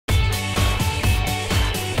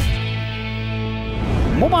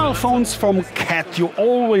Mobile phones from Cat, you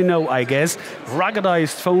already know, I guess,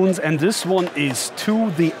 ruggedized phones, and this one is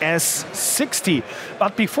too, the S60.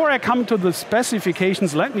 But before I come to the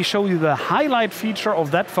specifications, let me show you the highlight feature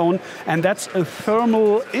of that phone, and that's a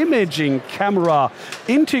thermal imaging camera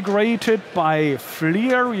integrated by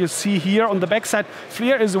Flir. You see here on the backside,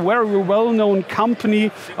 Flir is a very well-known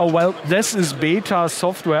company. Oh, well, this is beta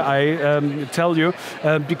software, I tell you,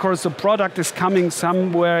 because the product is coming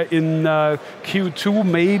somewhere in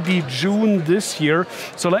Q2, maybe June this year.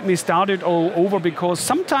 So let me start it all over, because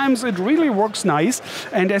sometimes it really works nice.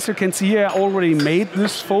 And as you can see here, I already made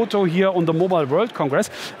this photo here on the Mobile World Congress.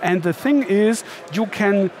 And the thing is, you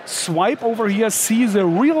can swipe over here, see the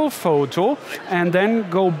real photo, and then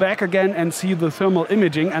go back again and see the thermal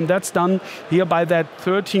imaging. And that's done here by that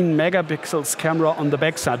 13 megapixels camera on the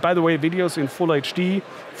back side. By the way, videos in full HD,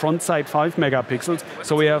 front side 5 megapixels.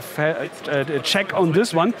 So we have a check on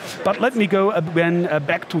this one. But let me go again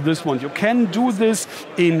back to this one. You can do this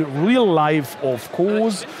in real life, of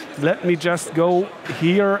course. Let me just go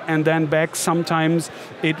here and then back. Sometimes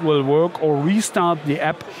it will work, or restart the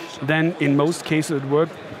app. Then in most cases it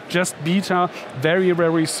works. Just beta, very,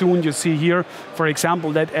 very soon. You see here, for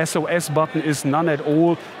example, that SOS button is none at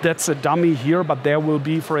all. That's a dummy here, but there will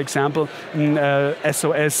be, for example, an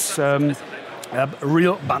SOS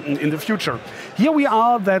real button in the future. Here we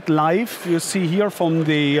are, that live. You see here from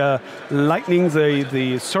the lightning,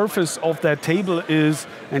 the surface of that table is,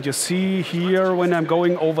 and you see here when I'm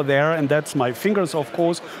going over there, and that's my fingers, of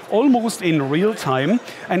course, almost in real time.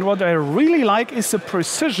 And what I really like is the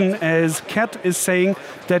precision, as Cat is saying,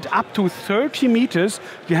 that up to 30 meters,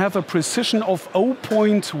 you have a precision of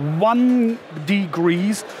 0.1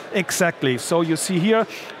 degrees exactly. So you see here,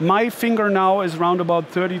 my finger now is around about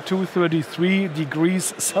 32, 33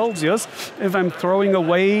 degrees Celsius. If I'm throwing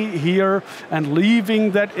away here and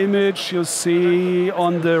leaving that image, you see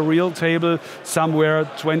on the real table somewhere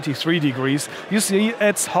 23 degrees. You see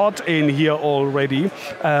it's hot in here already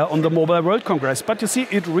on the Mobile World Congress. But you see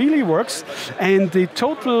it really works, and the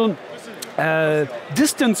total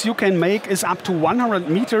distance you can make is up to 100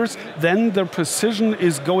 meters, then the precision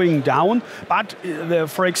is going down. But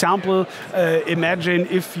for example, imagine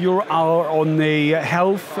if you are on a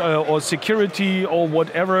health or security or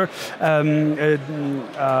whatever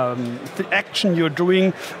action you're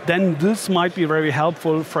doing, then this might be very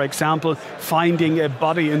helpful, for example, finding a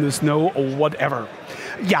body in the snow or whatever.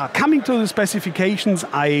 Yeah, coming to the specifications,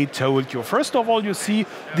 I told you. First of all, you see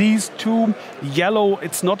these two yellow,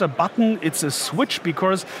 it's not a button, it's a switch,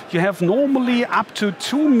 because you have normally up to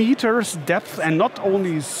 2 meters depth, and not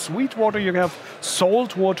only sweet water, you have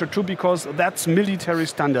salt water too, because that's military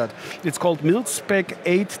standard. It's called Mil-Spec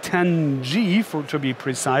 810G, to be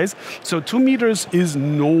precise. So 2 meters is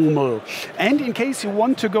normal. And in case you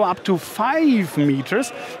want to go up to 5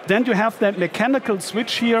 meters, then you have that mechanical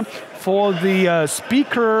switch here for the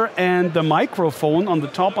speaker and the microphone on the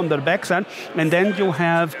top, on the back side, and then you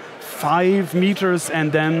have 5 meters,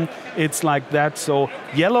 and then it's like that. So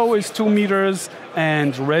yellow is 2 meters,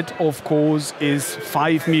 and red, of course, is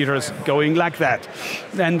 5 meters, going like that.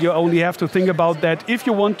 And you only have to think about that if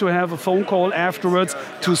you want to have a phone call afterwards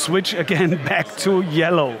to switch again back to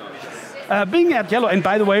yellow. Being at yellow, and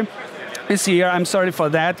by the way, this year, I'm sorry for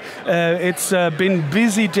that. It's been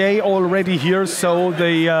busy day already here, so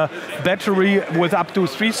the battery with up to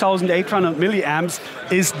 3,800 milliamps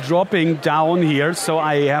is dropping down here, so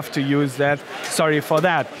I have to use that. Sorry for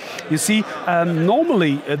that. You see,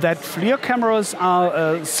 normally that Flir cameras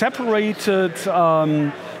are separated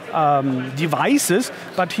devices,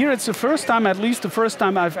 but here it's the first time, at least the first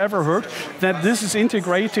time I've ever heard, that this is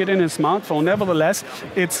integrated in a smartphone. Nevertheless,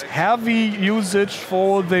 it's heavy usage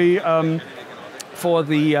for the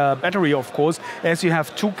battery, of course, as you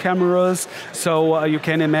have 2 cameras, so you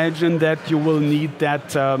can imagine that you will need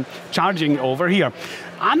that charging over here.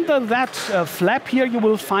 Under that flap here, you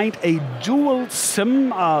will find a dual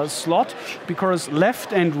SIM slot, because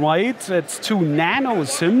left and right, that's 2 nano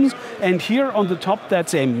SIMs. And here on the top,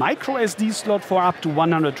 that's a micro SD slot for up to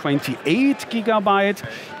 128 gigabyte.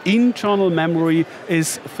 Internal memory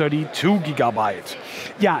is 32 gigabyte.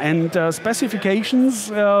 Yeah, and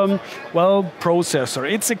specifications, well, processor.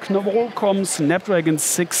 It's a Qualcomm Snapdragon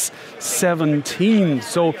 617,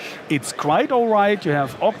 so it's quite all right. You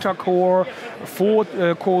have octa-core, 4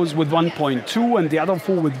 cores with 1.2, and the other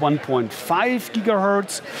 4 with 1.5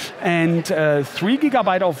 gigahertz, and 3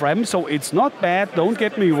 gigabyte of RAM, so it's not bad, don't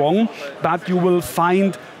get me wrong, but you will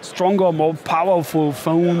find stronger, more powerful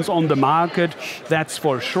phones on the market, that's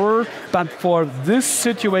for sure. But for this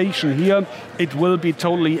situation here, it will be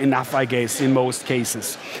totally enough, I guess, in most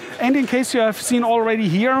cases. And in case you have seen already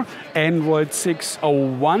here, Android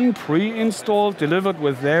 6.01 pre-installed, delivered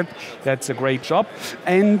with that. That's a great job.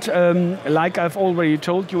 And like I've already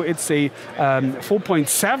told you, it's a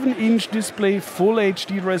 4.7-inch display, full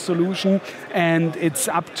HD resolution, and it's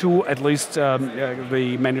up to, at least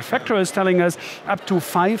the manufacturer is telling us, up to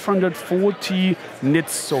 540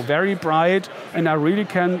 nits, so very bright. And I really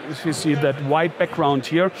can, if you see that white background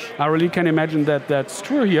here, I really can imagine that that's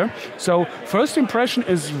true here. So first impression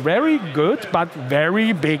is very good, but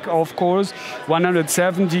very big, of course.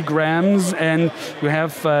 170 grams, and you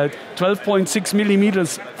have 12.6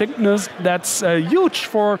 millimeters thickness. That's huge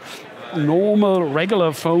for normal,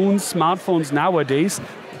 regular phones, smartphones nowadays,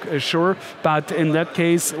 sure. But in that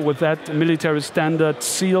case, with that military standard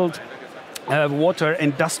sealed water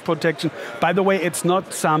and dust protection. By the way, it's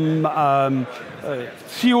not some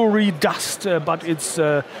theory dust, but it's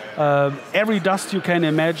every dust you can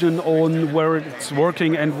imagine on where it's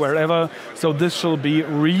working and wherever. So this shall be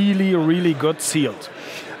really, really good sealed.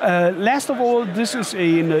 Last of all, this is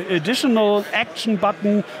an additional action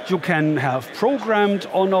button you can have programmed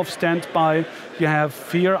on-off standby. You have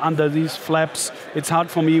Flir under these flaps. It's hard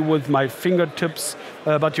for me with my fingertips,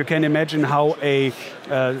 but you can imagine how a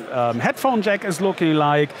headphone jack is looking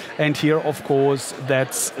like. And here, of course,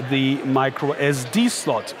 that's the micro SD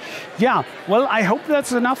slot. Yeah, well, I hope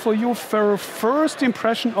that's enough for you for first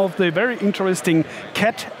impression of the very interesting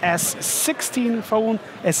Cat S60 phone,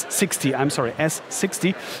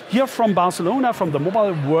 S60, here from Barcelona, from the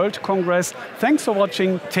Mobile World Congress. Thanks for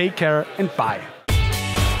watching, take care, and bye.